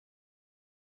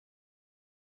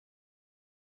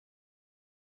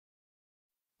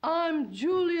I'm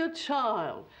Julia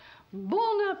Child.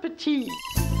 Bon appetit.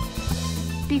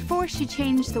 Before she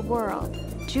changed the world,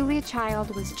 Julia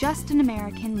Child was just an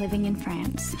American living in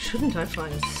France. Shouldn't I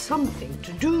find something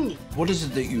to do? What is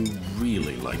it that you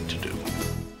really like to do?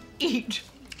 Eat.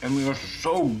 And you're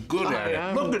so good at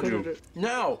it. Look at you.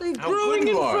 Now, They're how growing good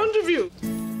in you are. front of you.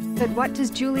 But what does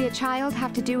Julia Child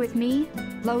have to do with me,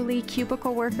 lowly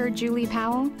cubicle worker Julie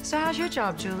Powell? So how's your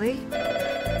job, Julie?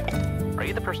 Are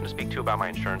you the person to speak to about my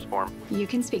insurance form? You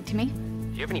can speak to me.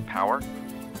 Do you have any power?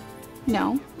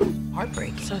 No.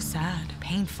 Heartbreaking. So sad.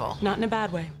 Painful. Not in a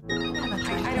bad way. I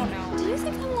don't know. Do you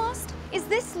think I'm lost? Is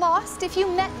this lost? If you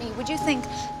met me, would you think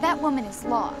that woman is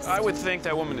lost? I would think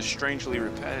that woman is strangely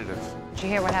repetitive. Did you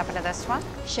hear what happened to this one?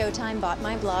 Showtime bought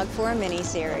my blog for a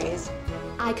mini-series.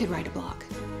 I could write a blog.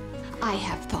 I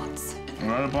have thoughts.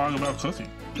 Write a blog about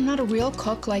cooking. I'm not a real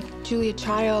cook like Julia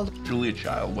Child. Julia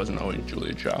Child wasn't always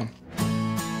Julia Child.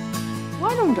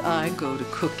 Why don't I go to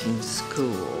cooking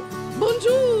school?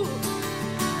 Bonjour!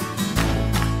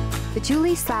 The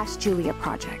Julie/Julia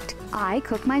Project. I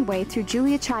cook my way through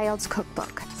Julia Child's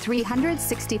cookbook.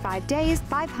 365 days,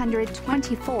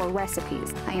 524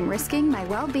 recipes. I am risking my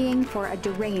well-being for a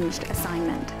deranged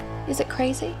assignment. Is it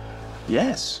crazy?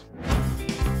 Yes.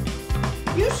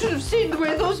 You should have seen the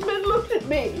way those men looked at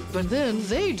me. But then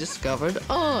they discovered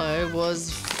I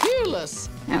was fearless.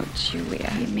 Oh,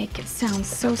 Julia, you make it sound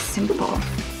so simple.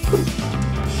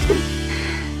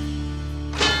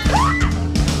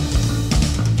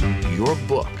 Your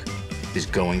book is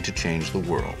going to change the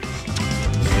world.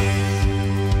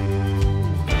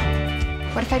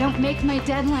 What if I don't make my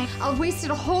deadline? I'll wasted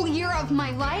a whole year of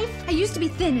my life. I used to be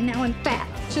thin and now I'm fat.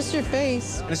 Just your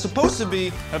face. And it's supposed to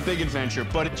be a big adventure,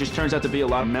 but it just turns out to be a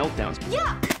lot of meltdowns.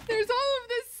 Yeah! There's all of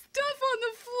this stuff on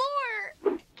the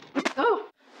floor! Oh,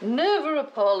 never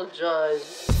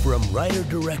apologize. From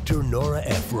writer-director Nora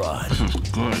Ephron.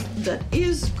 Good. That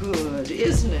is good,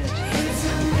 isn't it?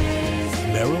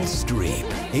 Meryl Streep,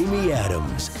 Amy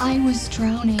Adams, I was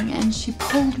drowning and she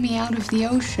pulled me out of the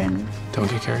ocean. Don't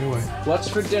get carried away. What's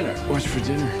for dinner? What's for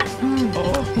dinner?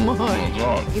 Oh, my.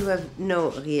 God. You have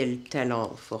no real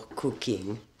talent for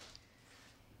cooking.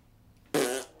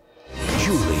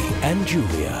 Julie and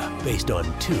Julia, based on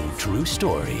 2 true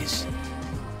stories.